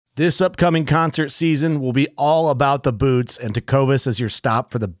This upcoming concert season will be all about the boots, and Tecovas is your stop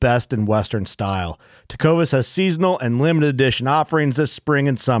for the best in Western style. Tecovas has seasonal and limited edition offerings this spring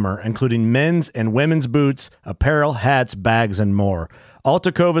and summer, including men's and women's boots, apparel, hats, bags, and more. All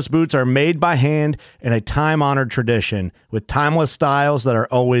Tecovas boots are made by hand in a time-honored tradition with timeless styles that are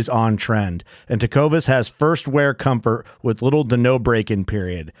always on trend. And Tecovas has first wear comfort with little to no break-in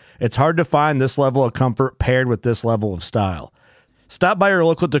period. It's hard to find this level of comfort paired with this level of style. Stop by your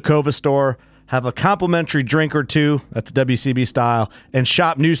local Tecovas store, have a complimentary drink or two, that's WCB style, and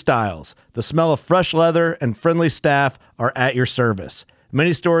shop new styles. The smell of fresh leather and friendly staff are at your service.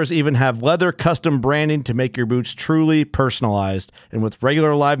 Many stores even have leather custom branding to make your boots truly personalized. And with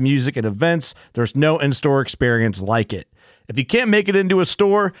regular live music and events, there's no in-store experience like it. If you can't make it into a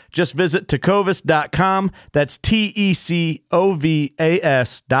store, just visit tecovas.com. That's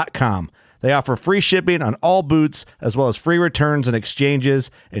TECOVAS.com. They offer free shipping on all boots, as well as free returns and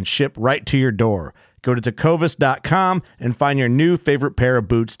exchanges, and ship right to your door. Go to tecovas.com and find your new favorite pair of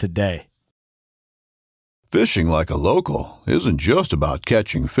boots today. Fishing like a local isn't just about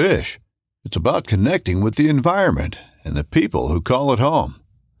catching fish. It's about connecting with the environment and the people who call it home.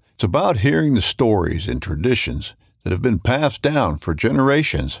 It's about hearing the stories and traditions that have been passed down for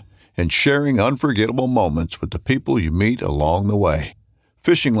generations and sharing unforgettable moments with the people you meet along the way.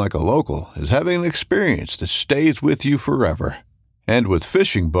 Fishing like a local is having an experience that stays with you forever. And with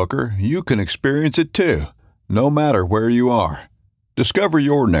Fishing Booker, you can experience it too, no matter where you are. Discover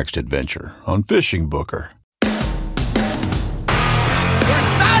your next adventure on Fishing Booker.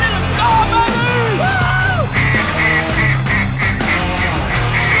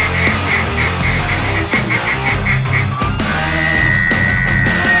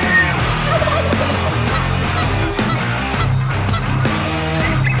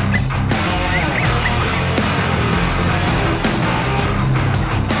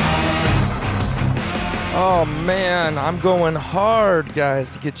 Oh man, I'm going hard, guys,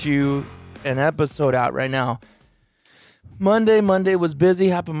 to get you an episode out right now. Monday was busy.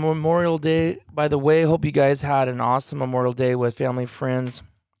 Happy Memorial Day, by the way. Hope you guys had an awesome Memorial Day with family, friends,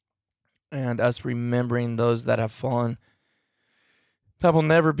 and us remembering those that have fallen. That will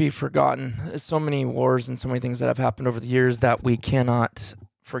never be forgotten. There's so many wars and so many things that have happened over the years that we cannot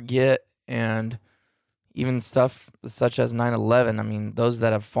forget, and even stuff such as 9/11. I mean, those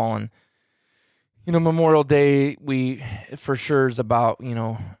that have fallen. You know, Memorial Day, we for sure is about,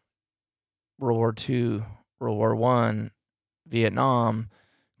 World War II, World War I, Vietnam,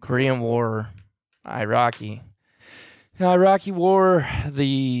 Korean War, Iraqi War,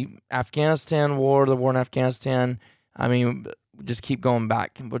 the Afghanistan War, the war in Afghanistan. I mean, just keep going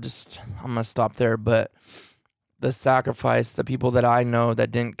back. I'm going to stop there. But the sacrifice, the people that I know that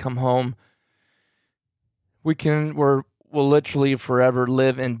didn't come home, we'll literally forever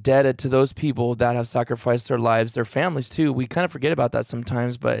live indebted to those people that have sacrificed their lives, their families too. We kind of forget about that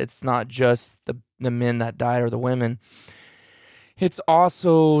sometimes, but it's not just the men that died or the women. It's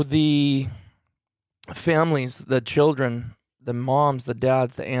also the families, the children, the moms, the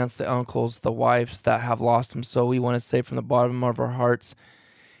dads, the aunts, the uncles, the wives that have lost them. So we want to say from the bottom of our hearts,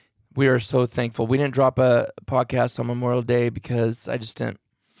 we are so thankful. We didn't drop a podcast on Memorial Day because I just didn't.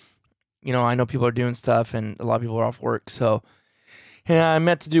 I know people are doing stuff and a lot of people are off work. So, and I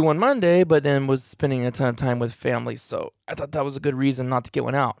meant to do one Monday, but then was spending a ton of time with family. So I thought that was a good reason not to get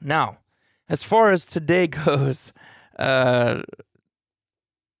one out. Now, as far as today goes, I've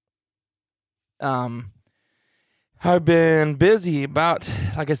been busy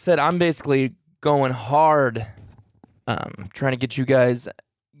like I said, I'm basically going hard, trying to get you guys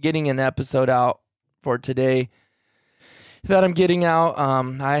getting an episode out for today. That I'm getting out.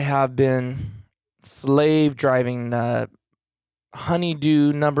 I have been slave driving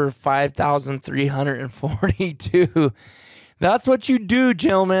Honeydew number 5,342. That's what you do,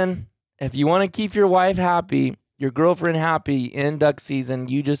 gentlemen. If you want to keep your wife happy, your girlfriend happy in duck season,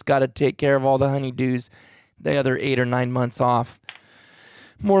 you just got to take care of all the honeydews the other 8 or 9 months off.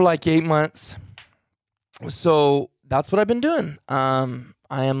 More like 8 months. So that's what I've been doing. I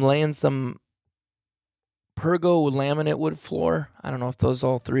am laying some Pergo laminate wood floor. I don't know if those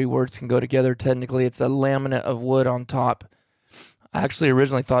all three words can go together. Technically, it's a laminate of wood on top. I actually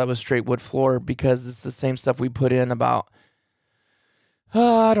originally thought it was straight wood floor because it's the same stuff we put in about,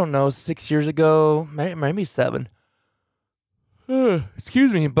 6 years ago, maybe 7.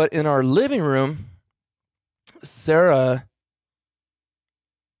 Excuse me. But in our living room, Sarah,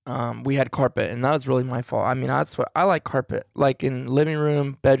 we had carpet, and that was really my fault. I mean, that's what I like, carpet. Like in living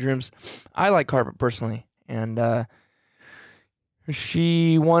room, bedrooms, I like carpet personally. And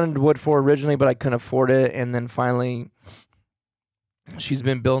she wanted wood floor originally, but I couldn't afford it. And then finally, she's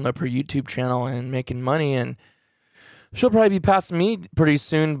been building up her YouTube channel and making money, and she'll probably be passing me pretty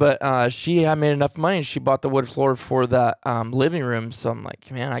soon, but she had made enough money and she bought the wood floor for that living room. So I'm like,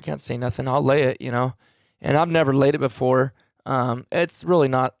 man, I can't say nothing. I'll lay it, and I've never laid it before. It's really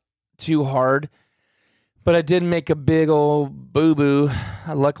not too hard, but I did make a big old boo-boo.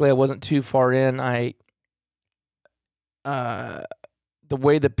 Luckily, I wasn't too far in. The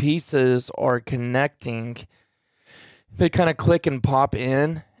way the pieces are connecting, they kind of click and pop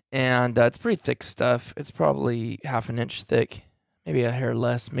in. And it's pretty thick stuff. It's probably half an inch thick, maybe a hair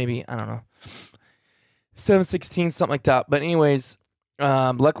less, maybe, I don't know, 7/16, something like that. But anyways,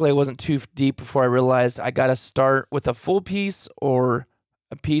 luckily I wasn't too deep before I realized I got to start with a full piece or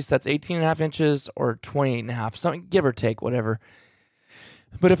a piece that's 18.5 inches or 28.5, something, give or take, whatever.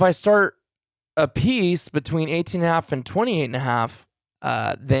 But if I start a piece between 18.5 and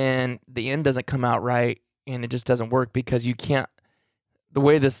 28.5, then the end doesn't come out right and it just doesn't work because you can't. The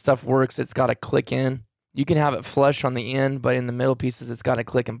way this stuff works, it's got to click in. You can have it flush on the end, but in the middle pieces, it's got to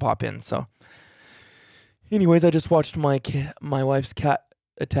click and pop in. So, anyways, I just watched my wife's cat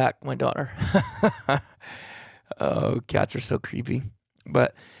attack my daughter. Oh, cats are so creepy.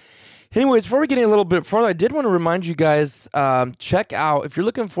 But anyways, before we get in a little bit further, I did want to remind you guys, check out, if you're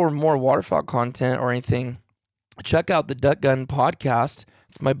looking for more waterfowl content or anything, check out the Duck Gun podcast.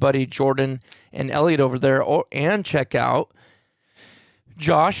 It's my buddy Jordan and Elliot over there. And check out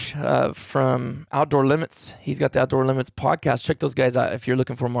Josh from Outdoor Limits. He's got the Outdoor Limits podcast. Check those guys out if you're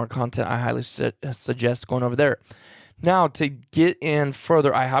looking for more content. I highly suggest going over there. Now, to get in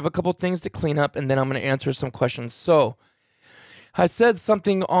further, I have a couple things to clean up, and then I'm going to answer some questions. So, I said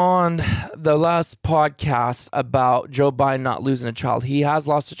something on the last podcast about Joe Biden not losing a child. He has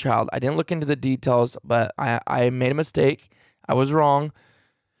lost a child. I didn't look into the details, but I made a mistake. I was wrong.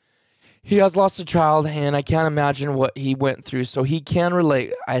 He has lost a child, and I can't imagine what he went through, so he can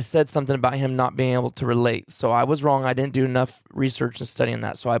relate. I said something about him not being able to relate, so I was wrong. I didn't do enough research and studying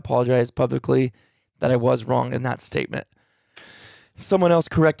that, so I apologize publicly that I was wrong in that statement. Someone else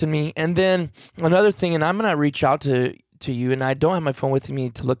corrected me. And then another thing, and I'm going to reach out to you, and I don't have my phone with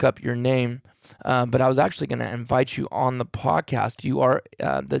me to look up your name, but I was actually going to invite you on the podcast. You are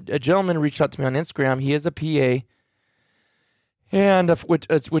a gentleman reached out to me on Instagram. He is a PA. And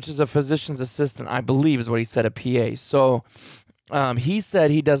which is a physician's assistant, I believe is what he said, a PA. So he said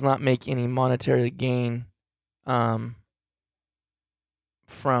he does not make any monetary gain from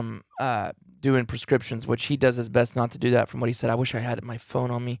doing prescriptions, which he does his best not to do that from what he said. I wish I had my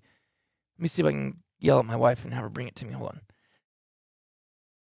phone on me. Let me see if I can yell at my wife and have her bring it to me. Hold on.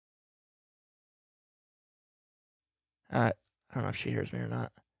 I don't know if she hears me or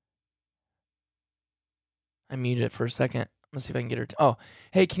not. I muted it for a second. Let's see if I can get her. Oh,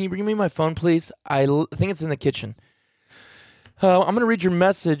 hey, can you bring me my phone, please? I think it's in the kitchen. I'm going to read your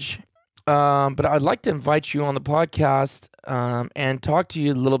message, but I'd like to invite you on the podcast and talk to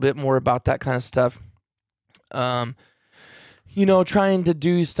you a little bit more about that kind of stuff. Trying to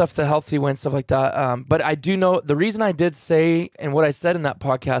do stuff the healthy way and stuff like that. But I do know the reason I did say and what I said in that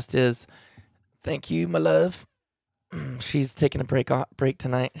podcast is, thank you, my love. She's taking a break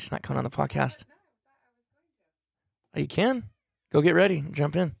tonight. She's not coming on the podcast. You can. Go get ready.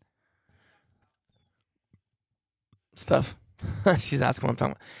 Jump in. Stuff. She's asking what I'm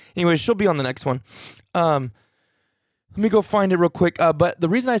talking about. Anyway, she'll be on the next one. Let me go find it real quick. But the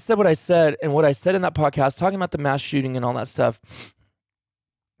reason I said what I said and what I said in that podcast, talking about the mass shooting and all that stuff,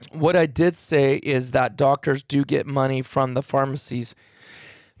 what I did say is that doctors do get money from the pharmacies,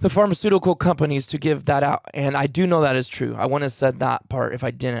 the pharmaceutical companies to give that out. And I do know that is true. I wouldn't have said that part if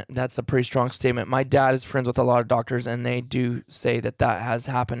I didn't. That's a pretty strong statement. My dad is friends with a lot of doctors, and they do say that that has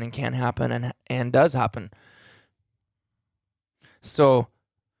happened and can happen and does happen. So,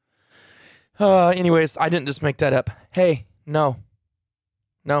 anyways, I didn't just make that up. Hey, no.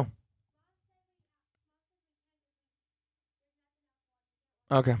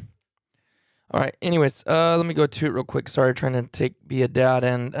 Okay. All right. Anyways, let me go to it real quick. Sorry, trying to be a dad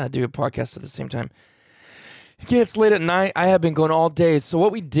and do a podcast at the same time. Again, it's late at night. I have been going all day. So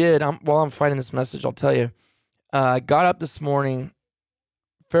what we did, while I'm finding this message, I'll tell you. Got up this morning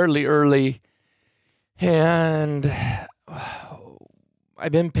fairly early, and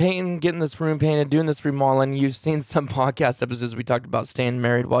I've been painting, getting this room painted, doing this remodeling. You've seen some podcast episodes we talked about staying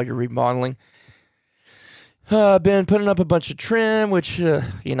married while you're remodeling. Been putting up a bunch of trim, which,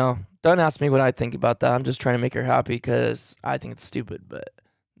 don't ask me what I think about that. I'm just trying to make her happy because I think it's stupid, but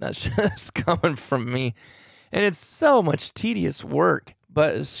that's just coming from me. And it's so much tedious work,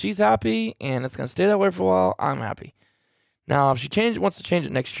 but she's happy and it's going to stay that way for a while. I'm happy. Now, if she wants to change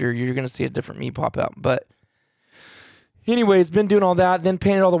it next year, you're going to see a different me pop out. But Anyways, been doing all that, then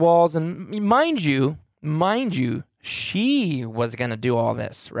painted all the walls. And mind you, she was going to do all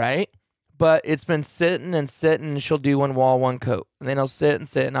this, right? But it's been sitting and sitting, and she'll do one wall, one coat. And then I'll sit and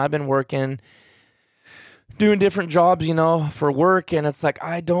sit. And I've been working, doing different jobs, for work. And it's like,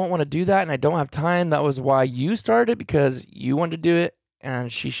 I don't want to do that, and I don't have time. That was why you started, because you wanted to do it.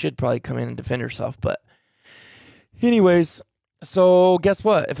 And she should probably come in and defend herself. But anyways, so guess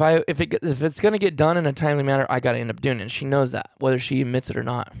what? If it's going to get done in a timely manner, I got to end up doing it. And she knows that, whether she admits it or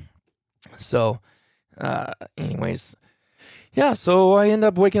not. So anyways, yeah, so I end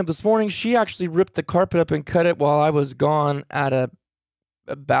up waking up this morning. She actually ripped the carpet up and cut it while I was gone at a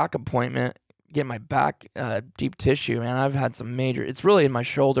back appointment, get my back deep tissue, man. I've had some major, it's really in my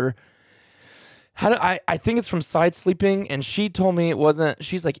shoulder. I think it's from side sleeping, and she told me it wasn't.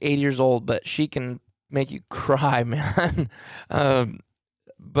 She's like 80 years old, but she can make you cry, man.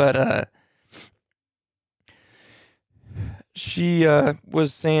 She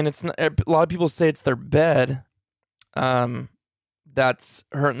was saying it's not, a lot of people say it's their bed that's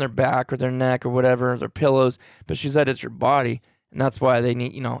hurting their back or their neck or whatever, their pillows, but she said it's your body, and that's why they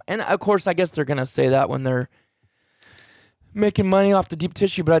need, and of course I guess they're going to say that when they're making money off the deep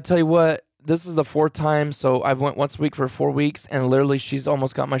tissue, but I tell you what, this is the fourth time, so I've went once a week for 4 weeks, and literally she's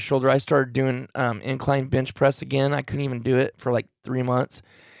almost got my shoulder. I started doing incline bench press again. I couldn't even do it for like 3 months.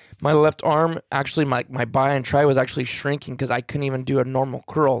 My left arm, actually, my bi and tri was actually shrinking because I couldn't even do a normal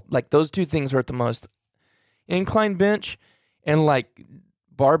curl. Like, those two things hurt the most. Incline bench and, like,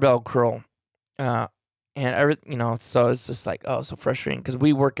 barbell curl. And, so it's just like, oh, so frustrating because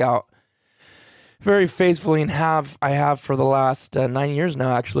we work out very faithfully, and I have for the last 9 years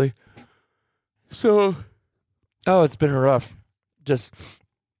now, actually. So, it's been rough, just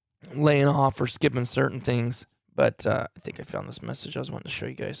laying off or skipping certain things. But I think I found this message I was wanting to show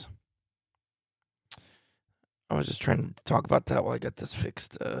you guys. I was just trying to talk about that while I got this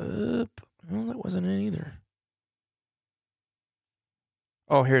fixed up. No, that wasn't it either.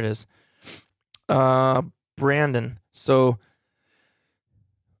 Oh, here it is. Brandon. So,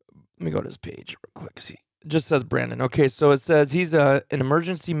 let me go to his page real quick. See, it just says Brandon. Okay, so it says he's an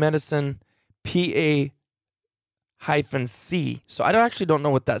emergency medicine PA-C. So I actually don't know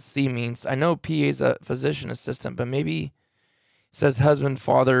what that C means. I know PA is a physician assistant, but maybe it says husband,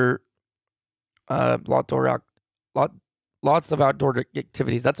 father, lots of outdoor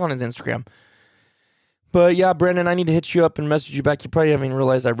activities. That's on his Instagram. But yeah, Brandon, I need to hit you up and message you back. You probably haven't even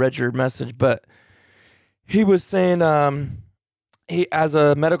realized I read your message, but he was saying he, as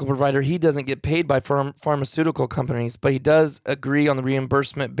a medical provider, he doesn't get paid by pharmaceutical companies, but he does agree on the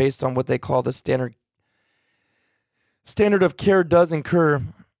reimbursement based on what they call the standard of care does incur.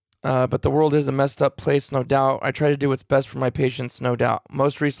 But the world is a messed up place, no doubt. I try to do what's best for my patients, no doubt.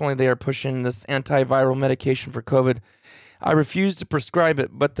 Most recently, they are pushing this antiviral medication for COVID. I refuse to prescribe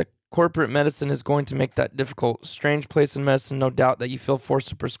it, but the corporate medicine is going to make that difficult. Strange place in medicine, no doubt, that you feel forced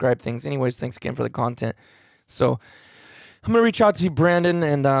to prescribe things. Anyways, thanks again for the content. So I'm going to reach out to you, Brandon,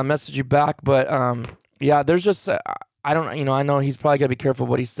 and message you back. But yeah, there's just, I know he's probably got to be careful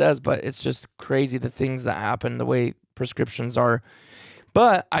what he says, but it's just crazy the things that happen, the way prescriptions are.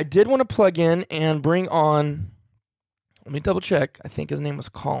 But I did want to plug in and bring on, let me double check. I think his name was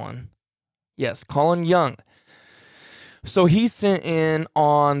Colin. Yes, Colin Young. So he sent in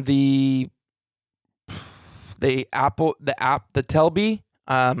on the Telby.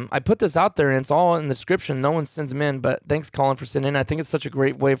 I put this out there and it's all in the description. No one sends them in, but thanks, Colin, for sending in. I think it's such a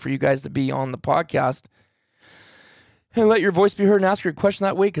great way for you guys to be on the podcast and let your voice be heard and ask your question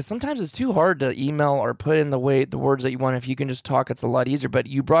that way, because sometimes it's too hard to email or put in the words that you want. If you can just talk, it's a lot easier. But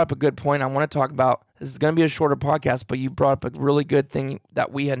you brought up a good point. I want to talk about, this is going to be a shorter podcast, but you brought up a really good thing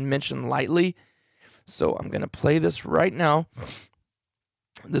that we had mentioned lightly. So I'm going to play this right now.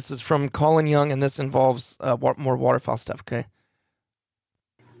 This is from Colin Young, and this involves more waterfowl stuff, okay?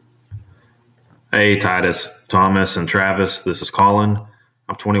 Hey, Titus, Thomas, and Travis. This is Colin.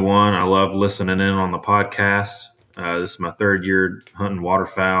 I'm 21. I love listening in on the podcast. This is my third year hunting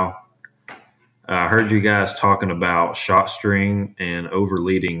waterfowl. I heard you guys talking about shot string and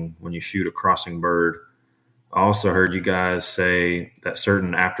overleading when you shoot a crossing bird. I also heard you guys say that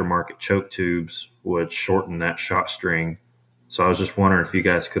certain aftermarket choke tubes would shorten that shot string. So I was just wondering if you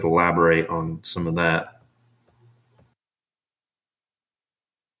guys could elaborate on some of that.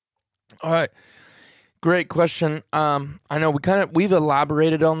 All right. Great question. I know we've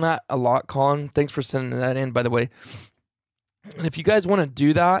elaborated on that a lot, Colin. Thanks for sending that in, by the way. And if you guys want to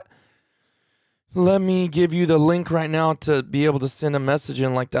do that, let me give you the link right now to be able to send a message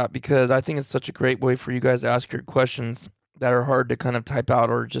in like that, because I think it's such a great way for you guys to ask your questions that are hard to kind of type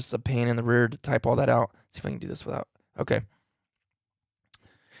out, or just a pain in the rear to type all that out. Let's see if I can do this without. Okay.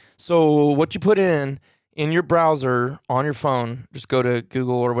 So what you put in your browser on your phone, just go to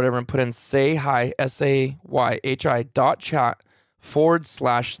Google or whatever and put in sayhi, SAYHI.chat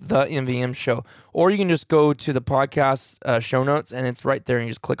 /the MVM show. Or you can just go to the podcast show notes and it's right there and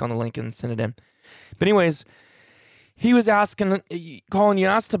you just click on the link and send it in. But anyways, he was asking, Colin, you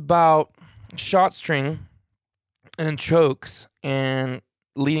asked about shot string and chokes and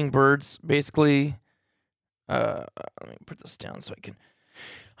leading birds. Basically, let me put this down so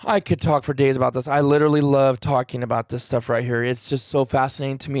I could talk for days about this. I literally love talking about this stuff right here. It's just so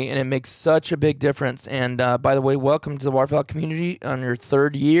fascinating to me, and it makes such a big difference. And by the way, welcome to the waterfowl community on your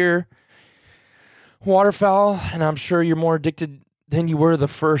 3rd year waterfowl, and I'm sure you're more addicted than you were the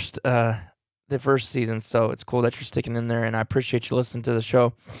first season. So it's cool that you're sticking in there, and I appreciate you listening to the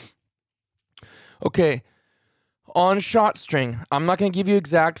show. Okay, on shot string, I'm not going to give you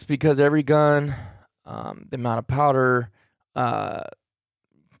exacts because every gun, the amount of powder,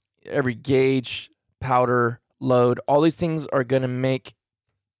 every gauge, powder, load, all these things are going to make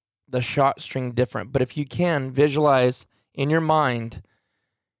the shot string different. But if you can visualize in your mind,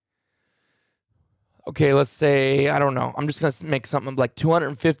 okay, let's say, I don't know, I'm just going to make something like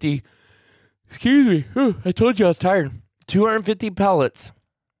 250, excuse me, I told you I was tired, 250 pellets.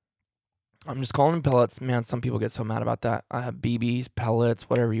 I'm just calling them pellets. Man, some people get so mad about that. I have BBs, pellets,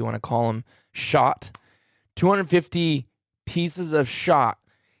 whatever you want to call them, shot. 250 pieces of shot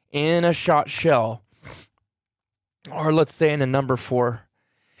in a shot shell, or let's say in a number 4.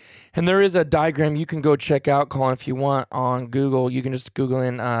 And there is a diagram you can go check out, Colin, if you want, on Google. You can just Google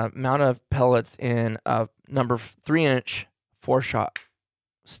in amount of pellets in a number 3-inch 4-shot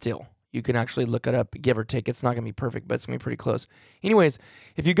steel. You can actually look it up, give or take. It's not going to be perfect, but it's going to be pretty close. Anyways,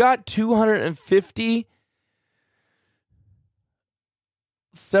 if you got 250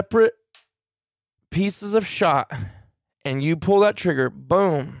 separate pieces of shot, and you pull that trigger,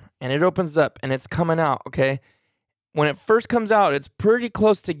 boom, and it opens up and it's coming out, okay? When it first comes out, it's pretty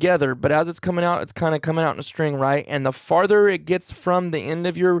close together, but as it's coming out, it's kind of coming out in a string, right? And the farther it gets from the end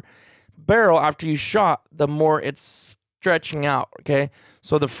of your barrel after you shot, the more it's stretching out, okay?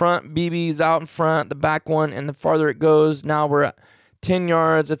 So the front BB's out in front, the back one, and the farther it goes, now we're at 10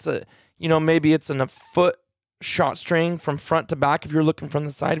 yards. It's maybe it's in a foot shot string from front to back if you're looking from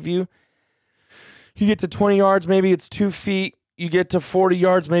the side view. You get to 20 yards, maybe it's 2 feet. You get to 40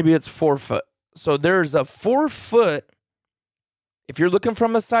 yards, maybe it's 4 foot. So there's a 4 foot, if you're looking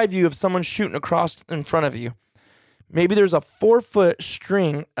from a side view of someone shooting across in front of you, maybe there's a 4 foot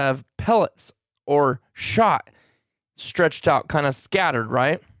string of pellets or shot stretched out, kind of scattered,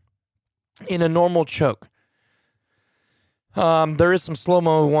 right? In a normal choke. There is some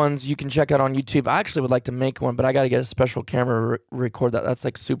slow-mo ones you can check out on YouTube. I actually would like to make one, but I got to get a special camera to record that. That's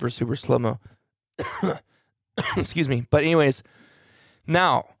like super, super slow-mo. Excuse me. But anyways,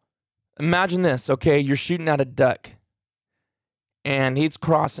 now imagine this, okay? You're shooting at a duck and it's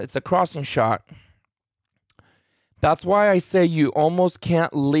a crossing shot. That's why I say you almost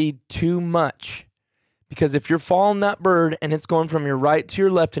can't lead too much, because if you're following that bird and it's going from your right to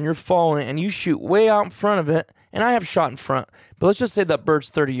your left and you're following it and you shoot way out in front of it, and I have shot in front, but let's just say that bird's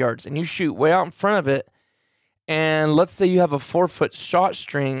 30 yards and you shoot way out in front of it, and let's say you have a 4 foot shot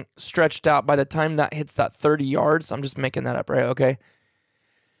string stretched out by the time that hits that 30 yards. I'm just making that up, right? Okay.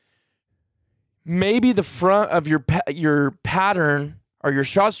 Maybe the front of your pattern or your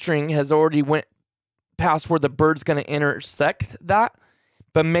shot string has already went past where the bird's going to intersect that,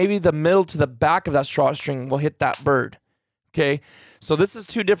 but maybe the middle to the back of that shot string will hit that bird. Okay. So this is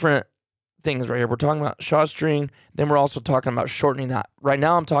two different things right here. We're talking about shot string, then we're also talking about shortening that. Right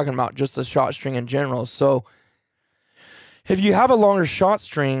now I'm talking about just the shot string in general. So if you have a longer shot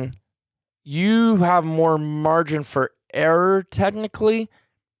string, you have more margin for error technically,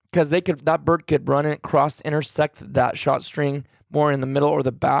 because that bird could run it, intersect that shot string more in the middle or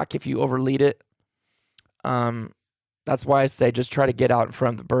the back if you overlead it. That's why I say just try to get out in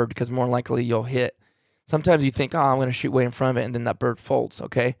front of the bird, because more likely you'll hit. Sometimes you think, I'm going to shoot way in front of it, and then that bird folds,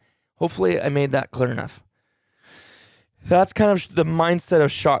 okay? Hopefully I made that clear enough. That's kind of the mindset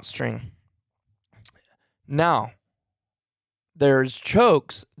of shot string. Now, there's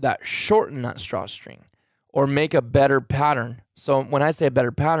chokes that shorten that shot string or make a better pattern. So when I say a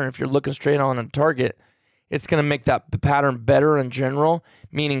better pattern, if you're looking straight on a target, it's going to make that pattern better in general,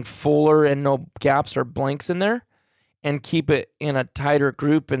 meaning fuller and no gaps or blanks in there, and keep it in a tighter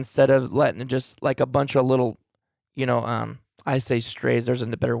group instead of letting it just like a bunch of little, I say strays, there's a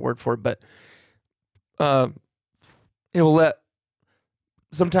better word for it, but it will let,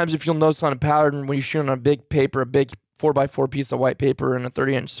 sometimes if you'll notice on a pattern, when you shoot on a big paper, a big 4x4 piece of white paper in a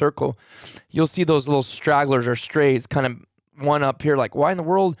 30-inch circle, you'll see those little stragglers or strays, kind of one up here. Like, why in the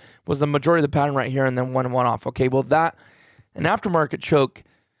world was the majority of the pattern right here and then one off? Okay, well, that, an aftermarket choke,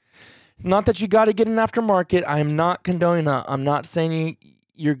 not that you got to get an aftermarket. I am not condoning that. I'm not saying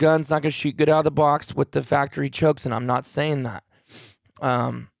your gun's not going to shoot good out of the box with the factory chokes, and I'm not saying that.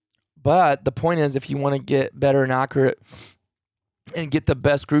 But the point is, if you want to get better and accurate and get the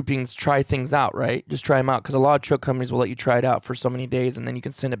best groupings, try things out, right? Just try them out, because a lot of choke companies will let you try it out for so many days, and then you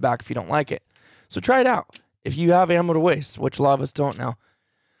can send it back if you don't like it. So try it out if you have ammo to waste, which a lot of us don't now.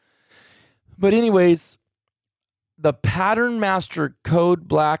 But anyways, the Pattern Master Code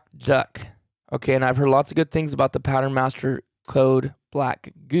Black Duck. Okay, and I've heard lots of good things about the Pattern Master Code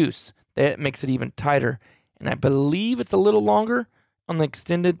Black Goose. That makes it even tighter. And I believe it's a little longer on the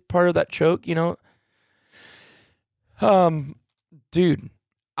extended part of that choke, you know. Dude,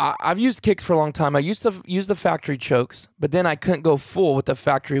 I've used kicks for a long time. I used to use the factory chokes, but then I couldn't go full with the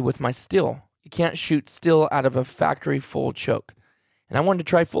factory with my steel. You can't shoot steel out of a factory full choke. And I wanted to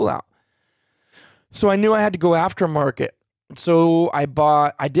try full out. So I knew I had to go aftermarket. So I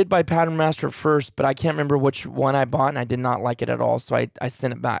did buy Pattern Master first, but I can't remember which one I bought, and I did not like it at all, so I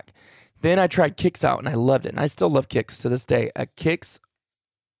sent it back. Then I tried Kicks out, and I loved it, and I still love Kicks to this day. A Kicks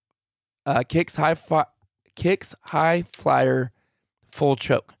High Flyer full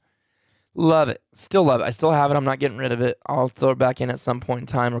choke. Love it. Still love it. I still have it. I'm not getting rid of it. I'll throw it back in at some point in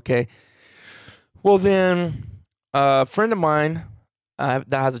time, okay? Well, then a friend of mine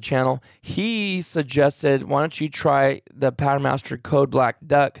that has a channel, he suggested, why don't you try the Pattern Master Code Black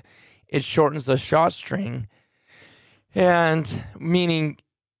Duck? It shortens the shot string, and meaning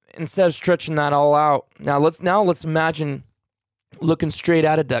instead of stretching that all out, now let's imagine looking straight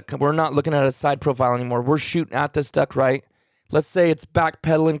at a duck. We're not looking at a side profile anymore. We're shooting at this duck, right? Let's say it's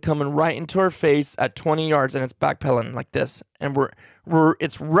backpedaling, coming right into our face at 20 yards, and it's backpedaling like this, and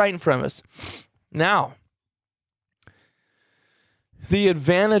it's right in front of us. Now, the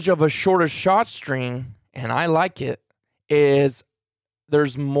advantage of a shorter shot string, and I like it, is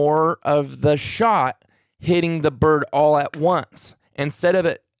there's more of the shot hitting the bird all at once. Instead of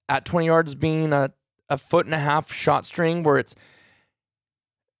it at 20 yards being a 1.5-foot shot string where it's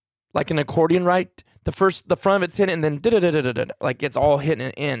like an accordion, right? The front of it's hitting and then like it's all hitting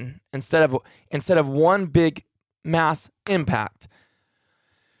it in instead of one big mass impact.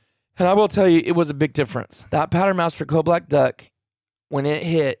 And I will tell you, it was a big difference. That Pattern Master Code Black Duck, when it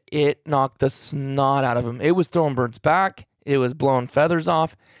hit, it knocked the snot out of them. It was throwing birds back. It was blowing feathers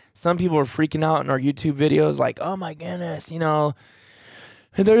off. Some people were freaking out in our YouTube videos like, oh my goodness, you know,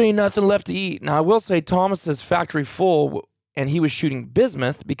 there ain't nothing left to eat. Now, I will say Thomas is factory full, and he was shooting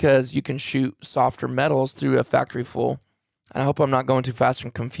bismuth because you can shoot softer metals through a factory full. And I hope I'm not going too fast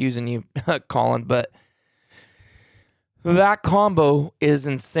and confusing you, Colin, but that combo is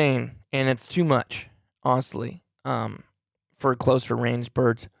insane, and it's too much, honestly. For closer range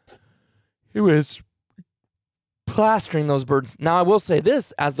birds. It was plastering those birds. Now, I will say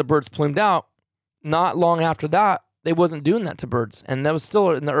this, as the birds plumed out, not long after that, they wasn't doing that to birds. And that was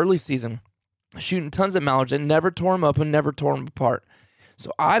still in the early season, shooting tons of mallards and never tore them up and never tore them apart.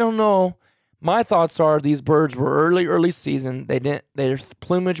 So I don't know. My thoughts are these birds were early season. Their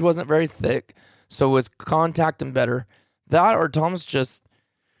plumage wasn't very thick, so it was contacting better. That or Thomas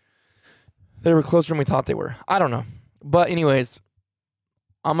they were closer than we thought they were. I don't know. But anyways,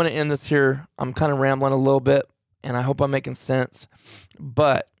 I'm going to end this here. I'm kind of rambling a little bit, and I hope I'm making sense.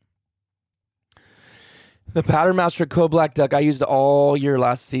 But the Pattern Master Code Black Duck, I used it all year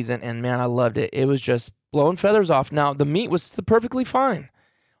last season, and man, I loved it. It was just blowing feathers off. Now, the meat was perfectly fine.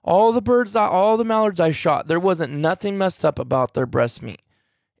 All the mallards I shot, there wasn't nothing messed up about their breast meat.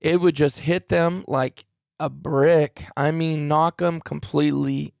 It would just hit them like a brick. I mean, knock them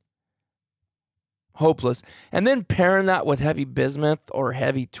completely hopeless. And then pairing that with heavy bismuth or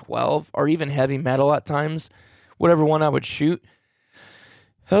heavy 12 or even heavy metal at times, whatever one I would shoot,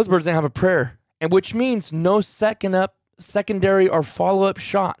 those birds didn't have a prayer. And which means no secondary or follow-up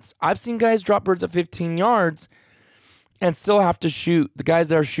shots. I've seen guys drop birds at 15 yards and still have to shoot. The guys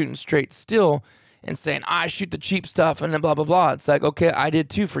that are shooting straight still and saying, I shoot the cheap stuff and then blah, blah, blah. It's like, okay, I did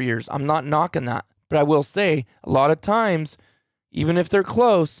too for years. I'm not knocking that. But I will say, a lot of times, even if they're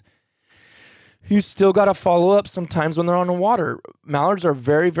close, you still got to follow up sometimes when they're on the water. Mallards are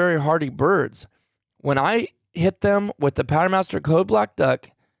very, very hardy birds. When I hit them with the Pattern Master Code Black Duck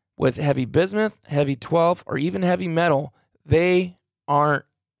with heavy bismuth, heavy 12, or even heavy metal, they aren't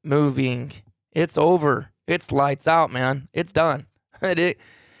moving. It's over. It's lights out, man. It's done. There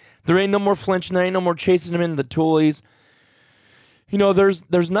ain't no more flinching. There ain't no more chasing them into the toolies.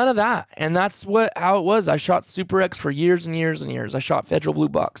 there's none of that. And that's how it was. I shot Super X for years and years and years. I shot Federal Blue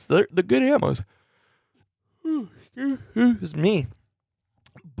Box. The good ammos. It's me.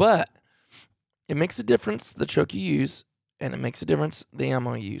 But it makes a difference the choke you use, and it makes a difference the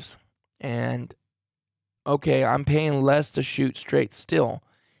ammo you use. And okay, I'm paying less to shoot straight still,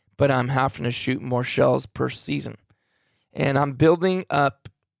 but I'm having to shoot more shells per season. And I'm building up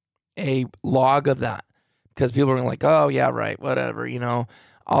a log of that because people are like, oh, yeah, right, whatever,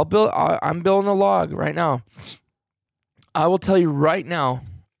 I'm building a log right now. I will tell you right now,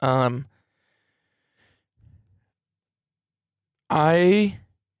 I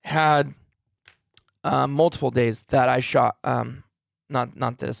had multiple days that I shot,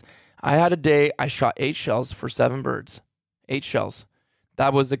 not this. I had a day I shot 8 shells for 7 birds. 8 shells.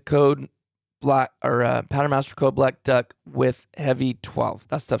 That was a code black or Pattern Master Code Black Duck with heavy 12.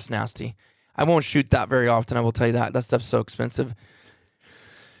 That stuff's nasty. I won't shoot that very often, I will tell you that. That stuff's so expensive.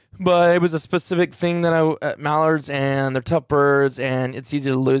 But it was a specific thing that mallards, and they're tough birds, and it's easy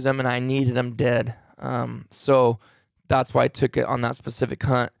to lose them, and I needed them dead. So that's why I took it on that specific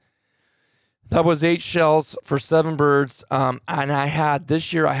hunt. That was 8 shells for 7 birds. And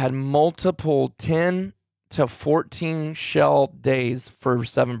this year I had multiple 10 to 14 shell days for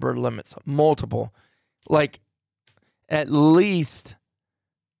 7 bird limits. Multiple. Like at least,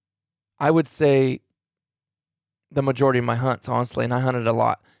 I would say the majority of my hunts, honestly, and I hunted a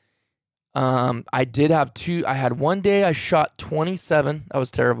lot. I did have 2. I had one day I shot 27. That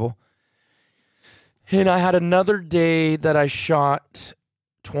was terrible. And I had another day that I shot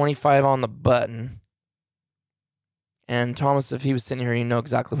 25 on the button. And Thomas, if he was sitting here, he'd know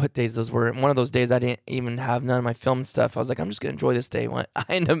exactly what days those were. And one of those days I didn't even have none of my film stuff. I was like, I'm just going to enjoy this day. I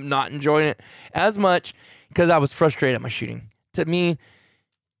ended up not enjoying it as much because I was frustrated at my shooting. To me,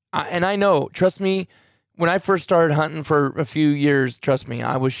 and I know, trust me, when I first started hunting for a few years, trust me,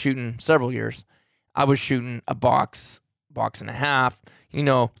 I was shooting several years. I was shooting a box and a half,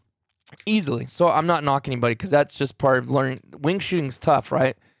 easily. So I'm not knocking anybody because that's just part of learning. Wing shooting's tough,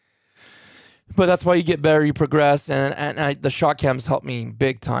 right? But that's why you get better, you progress, and the shot cams help me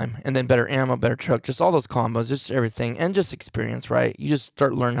big time. And then better ammo, better choke, just all those combos, just everything, and just experience, right? You just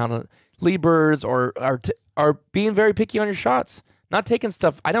start learning how to lead birds or are being very picky on your shots. Not taking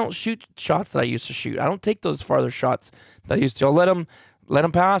stuff. I don't shoot shots that I used to shoot. I don't take those farther shots that I used to. I'll let them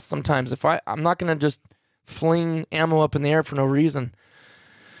pass sometimes. I'm not gonna just fling ammo up in the air for no reason.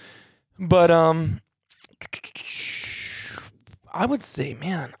 But I would say,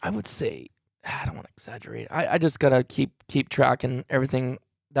 I don't want to exaggerate. I just gotta keep tracking everything.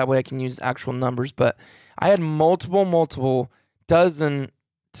 That way I can use actual numbers. But I had multiple dozen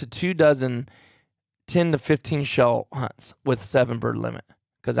to 2 dozen 10 to 15 shell hunts with 7 bird limit.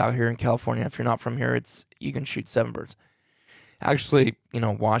 Because out here in California, if you're not from here, you can shoot 7 birds. Actually,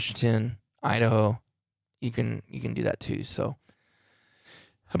 Washington, Idaho, you can do that too. So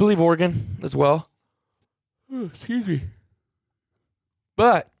I believe Oregon as well. Oh, excuse me.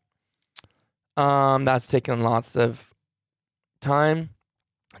 But that's taken lots of time,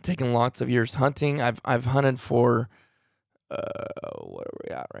 taken lots of years hunting. I've hunted for what are we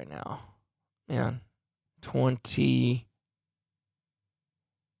at right now? Man, 22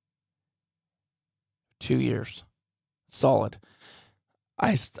 years. Solid.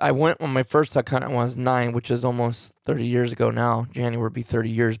 I went on my first duck hunt when I was 9, which is almost 30 years ago now. January would be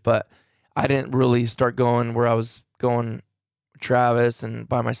 30 years, but I didn't really start going where I was going with Travis and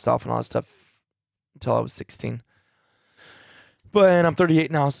by myself and all that stuff until I was 16. But I'm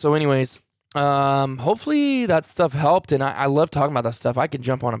 38 now, so anyways, hopefully that stuff helped, and I love talking about that stuff. I could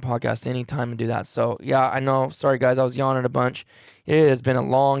jump on a podcast anytime and do that. So yeah, I know. Sorry guys, I was yawning a bunch. It has been a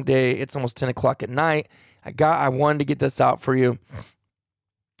long day. It's almost 10 o'clock at night. I wanted to get this out for you.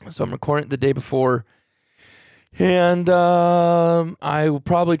 So I'm recording it the day before. And I will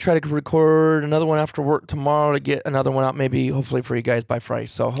probably try to record another one after work tomorrow to get another one out, maybe hopefully for you guys by Friday.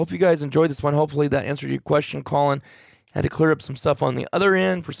 So I hope you guys enjoyed this one. Hopefully that answered your question, Colin. Had to clear up some stuff on the other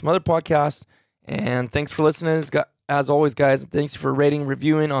end for some other podcasts. And thanks for listening. As always, guys, thanks for rating,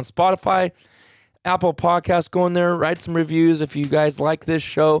 reviewing on Spotify, Apple Podcasts. Go in there, write some reviews if you guys like this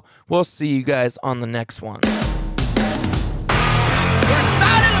show. We'll see you guys on the next one. We're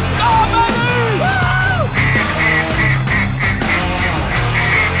excited, let's go,